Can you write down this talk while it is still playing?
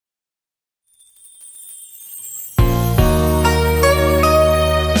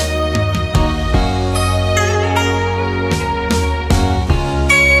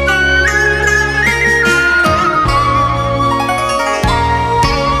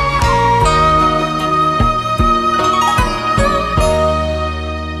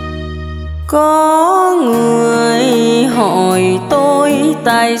hỏi tôi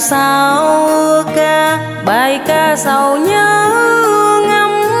tại sao ca bài ca sầu nhớ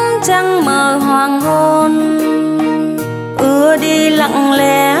ngắm trăng mờ hoàng hôn, ưa đi lặng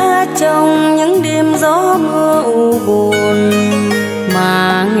lẽ trong những đêm gió mưa u buồn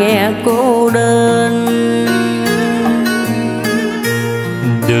mà nghe cô đơn.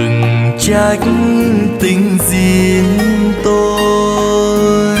 Đừng trách tình duyên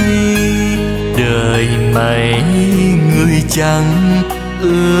tôi, đời mấy người chẳng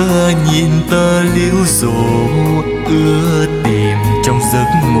ưa nhìn tơ liễu rủ, ưa tìm trong giấc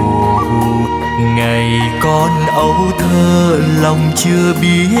ngủ. Ngày con ấu thơ lòng chưa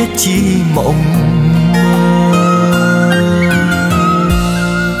biết chi mộng mơ.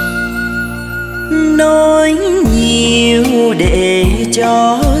 Nói nhiều để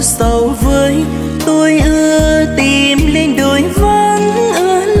cho sầu với, tôi ưa tìm lên đồi vắng,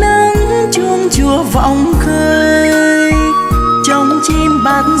 ưa lắng chuông chùa vọng khơi. Trong chim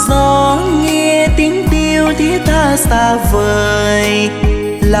bát gió nghe tiếng tiêu thiết tha xa vời,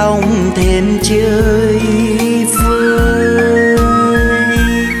 lòng thêm chơi vơi.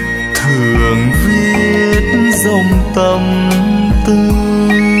 Thường viết dòng tâm tư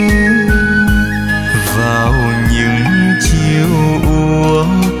vào những chiều úa,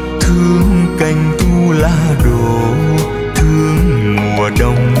 thương cành tu lá đổ, thương mùa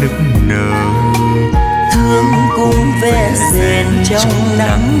đông nức nở, thương cũng vẽ rền trong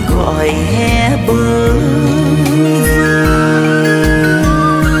nắng gọi hè bơ vơ.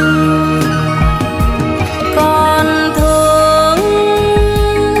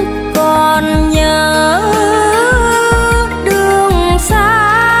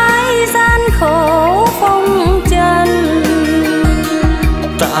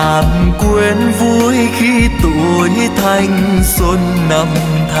 Tạm quên vui khi tuổi thanh xuân năm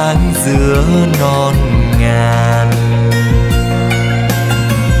tháng giữa non ngàn.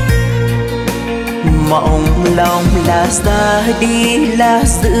 Mộng lòng là ra đi là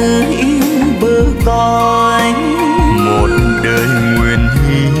giữ yên bờ cõi, một đời nguyện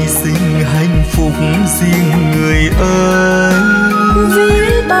hy sinh hạnh phúc riêng người ơi.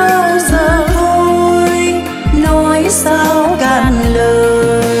 Viết bao giờ thôi nói sao cạn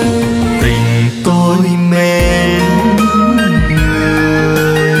lời, tình tôi mến người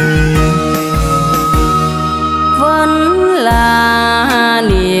vẫn là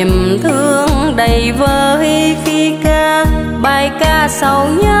niềm thương đầy vơi khi ca bài ca sầu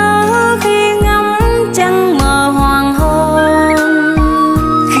nhớ, khi ngắm trăng mờ hoàng hôn,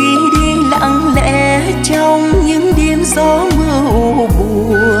 khi đi lặng lẽ trong những đêm gió mưa u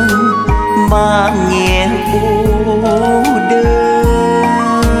buồn mà nghe cô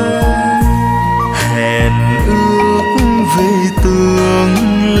đơn. hẹn ước về tương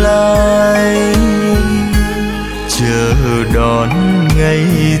lai, chờ đón ngày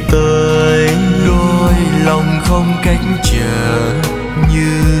tới, đôi lòng không cách chờ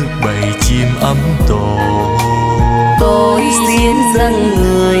như bầy chim ấm tổ. Tôi xin dâng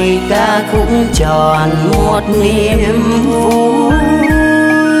người ca khúc tròn một niềm vui,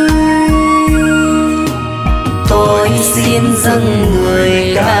 tôi xin dâng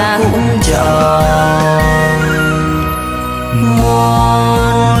người ca khúc tròn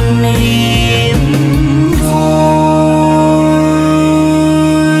một niềm vui.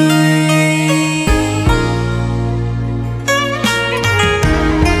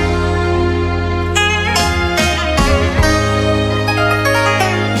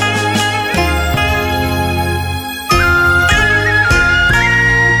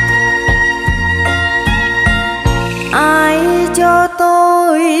 Ai cho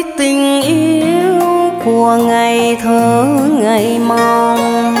tôi tình yêu của ngày thơ ngày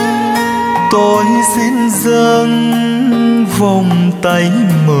mong, Tôi xin dâng vòng tay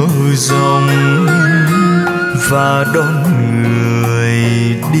mở rộng và đón người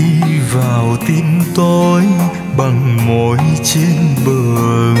đi vào tim tôi bằng môi trên bờ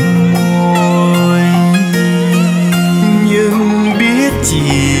môi. Nhưng biết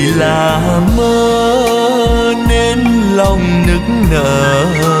chỉ là mơ nên lòng nức nở,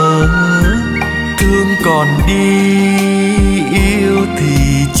 thương còn đi yêu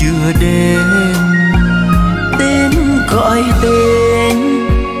thì chưa đến. Tên gọi tên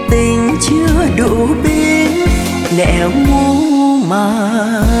tình chưa đủ bên, lẻo ngu mà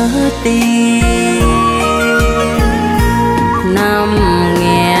tìm. Nằm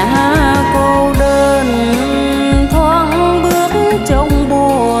nghe cô đơn thoáng bước trong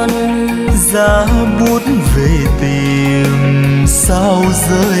buồn, Giá bút về tìm sao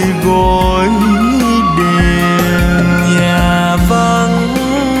rơi gối đêm. Nhà vắng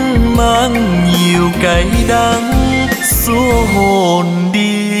mang nhiều cay đắng, xua hồn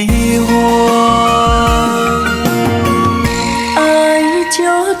đi hoang. Ai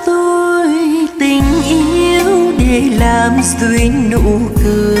cho tôi tình yêu để làm duyên nụ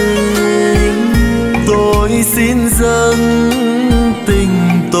cười? Tôi xin dâng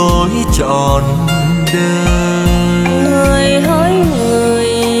tình tôi trọn đời. Người hỡi người,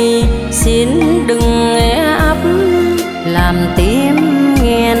 xin đừng nghe ấp làm tim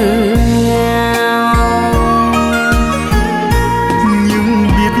nghẹn ngào. Nhưng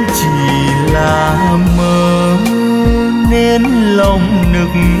biết chỉ là mơ nên lòng nức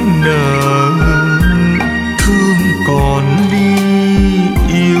nở. Thương còn đi,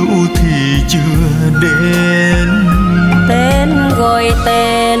 yêu thì chưa đến. Tên gọi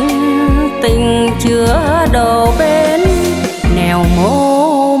tên, tình chưa đầu bên, nẻo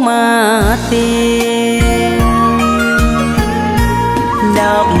mô mà tìm.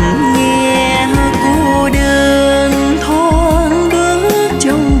 Nặng nghe cô đơn thoáng bước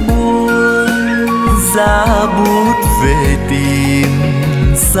trong buồn. Giá bút về tìm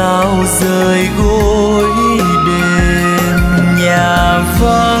sao rơi gối đêm. Nhà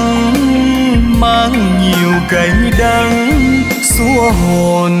vắng mang nhiều cay đắng, xua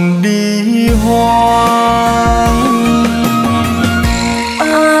hồn đi hoang.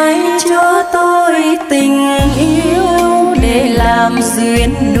 Ai cho tôi tình yêu để làm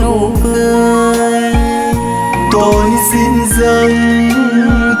duyên nụ cười? Tôi xin dâng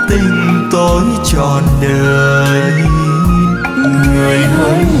tình tôi trọn đời. Người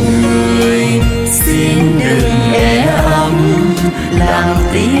hỡi người, xin đừng e ấm làm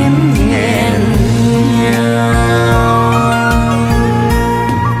tim nghẹn ngào.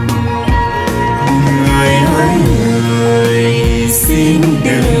 Người hỡi người, xin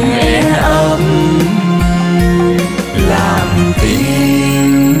đừng